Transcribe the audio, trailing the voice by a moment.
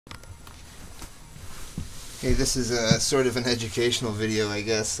Hey, this is a sort of an educational video, I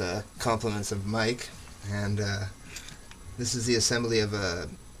guess, compliments of Mike, and this is the assembly of a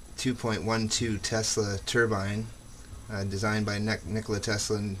 2.12 Tesla turbine designed by Nikola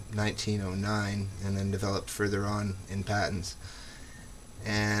Tesla in 1909 and then developed further on in patents.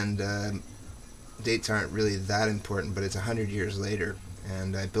 And dates aren't really that important, but it's 100 years later,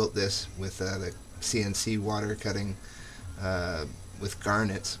 and I built this with the CNC water cutting with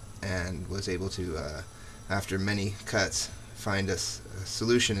garnets, and was able to after many cuts, find a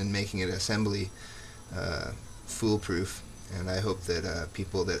solution in making it assembly foolproof. And I hope that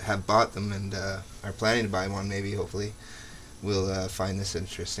people that have bought them and are planning to buy one, maybe, hopefully, will find this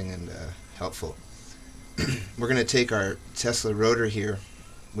interesting and helpful. We're going to take our Tesla rotor here,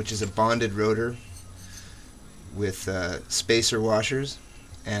 which is a bonded rotor with spacer washers,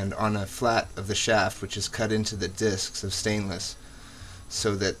 and on a flat of the shaft, which is cut into the discs of stainless,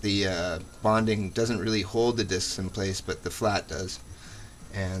 so that the bonding doesn't really hold the discs in place, but the flat does.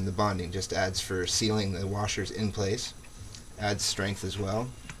 And the bonding just adds for sealing the washers in place, adds strength as well.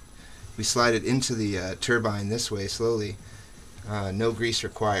 We slide it into the turbine this way slowly, no grease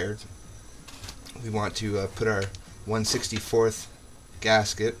required. We want to put our 1/64th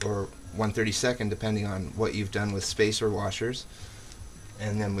gasket, or 1/32nd, depending on what you've done with spacer washers.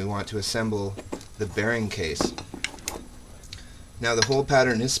 And then we want to assemble the bearing case. Now the hole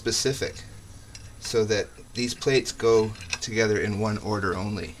pattern is specific, so that these plates go together in one order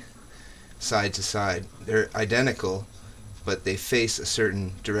only, side to side. They're identical, but they face a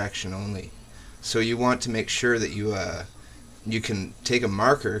certain direction only. So you want to make sure that you can take a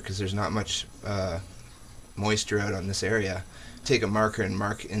marker, because there's not much moisture out on this area. Take a marker and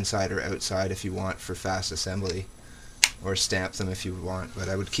mark inside or outside if you want for fast assembly, or stamp them if you want, but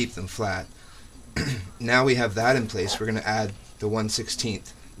I would keep them flat. Now we have that in place, we're going to add the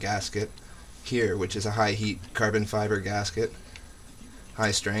 1/16th gasket here, which is a high heat carbon fiber gasket,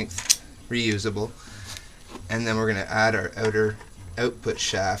 high strength, reusable. And then we're going to add our outer output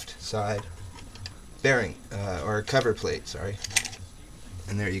shaft side bearing, or cover plate, sorry.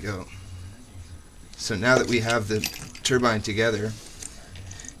 And there you go. So now that we have the turbine together,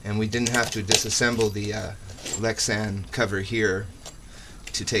 and we didn't have to disassemble the Lexan cover here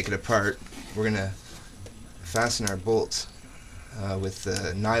to take it apart, we're going to fasten our bolts with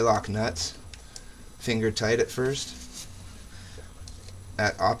nylock nuts, finger tight at first,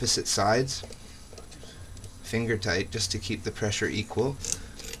 at opposite sides, finger tight, just to keep the pressure equal,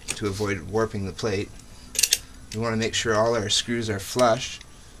 to avoid warping the plate. We want to make sure all our screws are flush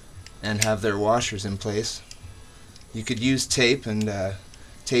and have their washers in place. You could use tape and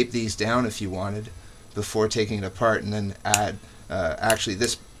tape these down if you wanted before taking it apart, and then add, actually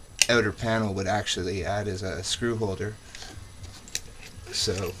this outer panel would actually add as a screw holder.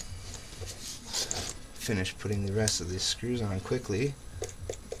 So finish putting the rest of these screws on quickly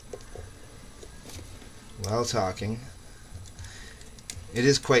while talking. It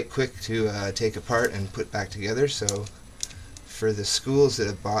is quite quick to take apart and put back together, so for the schools that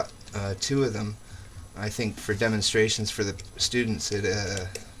have bought two of them, I think for demonstrations for the students it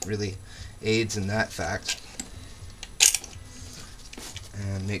really aids in that fact,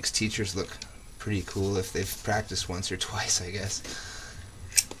 and makes teachers look pretty cool if they've practiced once or twice, I guess.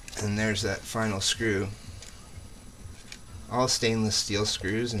 And there's that final screw. All stainless steel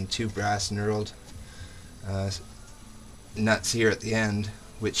screws and two brass knurled nuts here at the end,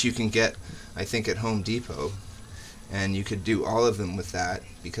 which you can get, I think, at Home Depot. And you could do all of them with that,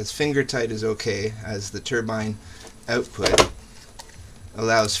 because finger tight is okay, as the turbine output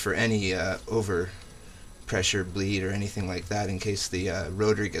allows for any over pressure bleed or anything like that in case the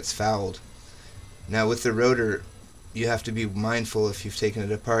rotor gets fouled. Now with the rotor, you have to be mindful, if you've taken it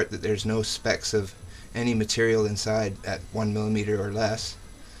apart, that there's no specks of any material inside at 1 millimeter or less,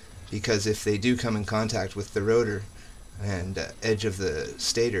 because if they do come in contact with the rotor and edge of the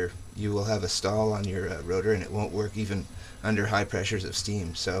stator, you will have a stall on your rotor, and it won't work even under high pressures of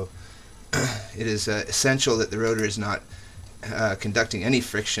steam. So it is essential that the rotor is not conducting any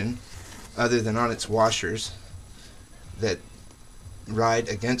friction other than on its washers that ride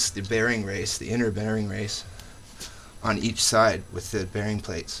against the bearing race, the inner bearing race, on each side with the bearing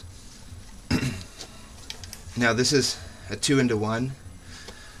plates. Now this is a 2-into-1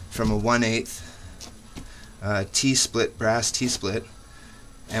 from a 1/8 T-split, brass T-split,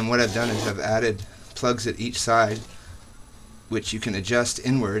 and what I've done is I've added plugs at each side, which you can adjust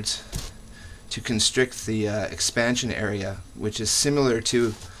inwards to constrict the expansion area, which is similar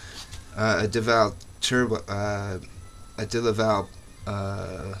to a DeVal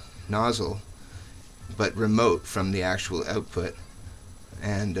nozzle, but remote from the actual output.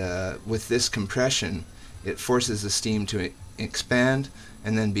 And with this compression, it forces the steam to expand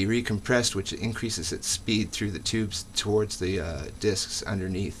and then be recompressed, which increases its speed through the tubes towards the discs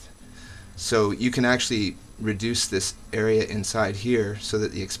underneath. So you can actually reduce this area inside here so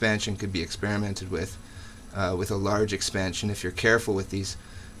that the expansion could be experimented with a large expansion if you're careful with these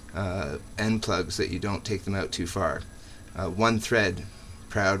end plugs, that you don't take them out too far. One thread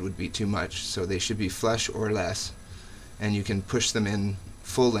proud would be too much, so they should be flush or less, and you can push them in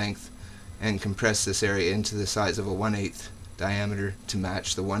full length and compress this area into the size of a 1/8 diameter to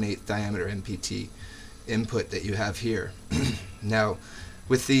match the 1/8 diameter MPT input that you have here. Now,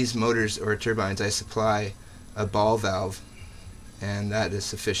 with these motors or turbines, I supply a ball valve, and that is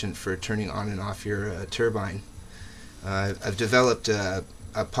sufficient for turning on and off your turbine. I've developed a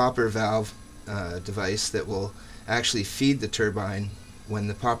popper valve device that will actually feed the turbine. When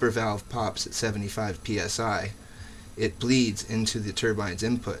the popper valve pops at 75 psi, it bleeds into the turbine's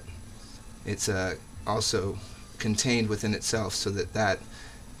input. It's also contained within itself, so that that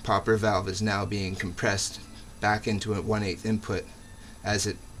popper valve is now being compressed back into a 1/8 input as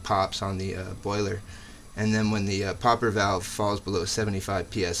it pops on the boiler. And then when the popper valve falls below 75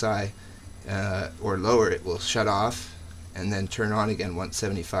 psi or lower, it will shut off and then turn on again once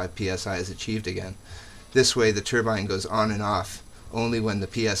 75 psi is achieved again. This way the turbine goes on and off only when the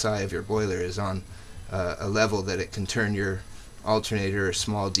psi of your boiler is on a level that it can turn your alternator or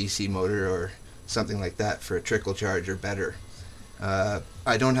small DC motor or something like that for a trickle charge or better.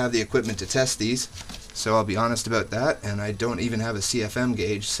 I don't have the equipment to test these, so I'll be honest about that, and I don't even have a CFM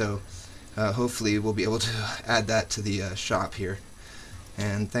gauge, so hopefully we'll be able to add that to the shop here.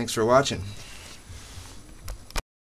 And thanks for watching.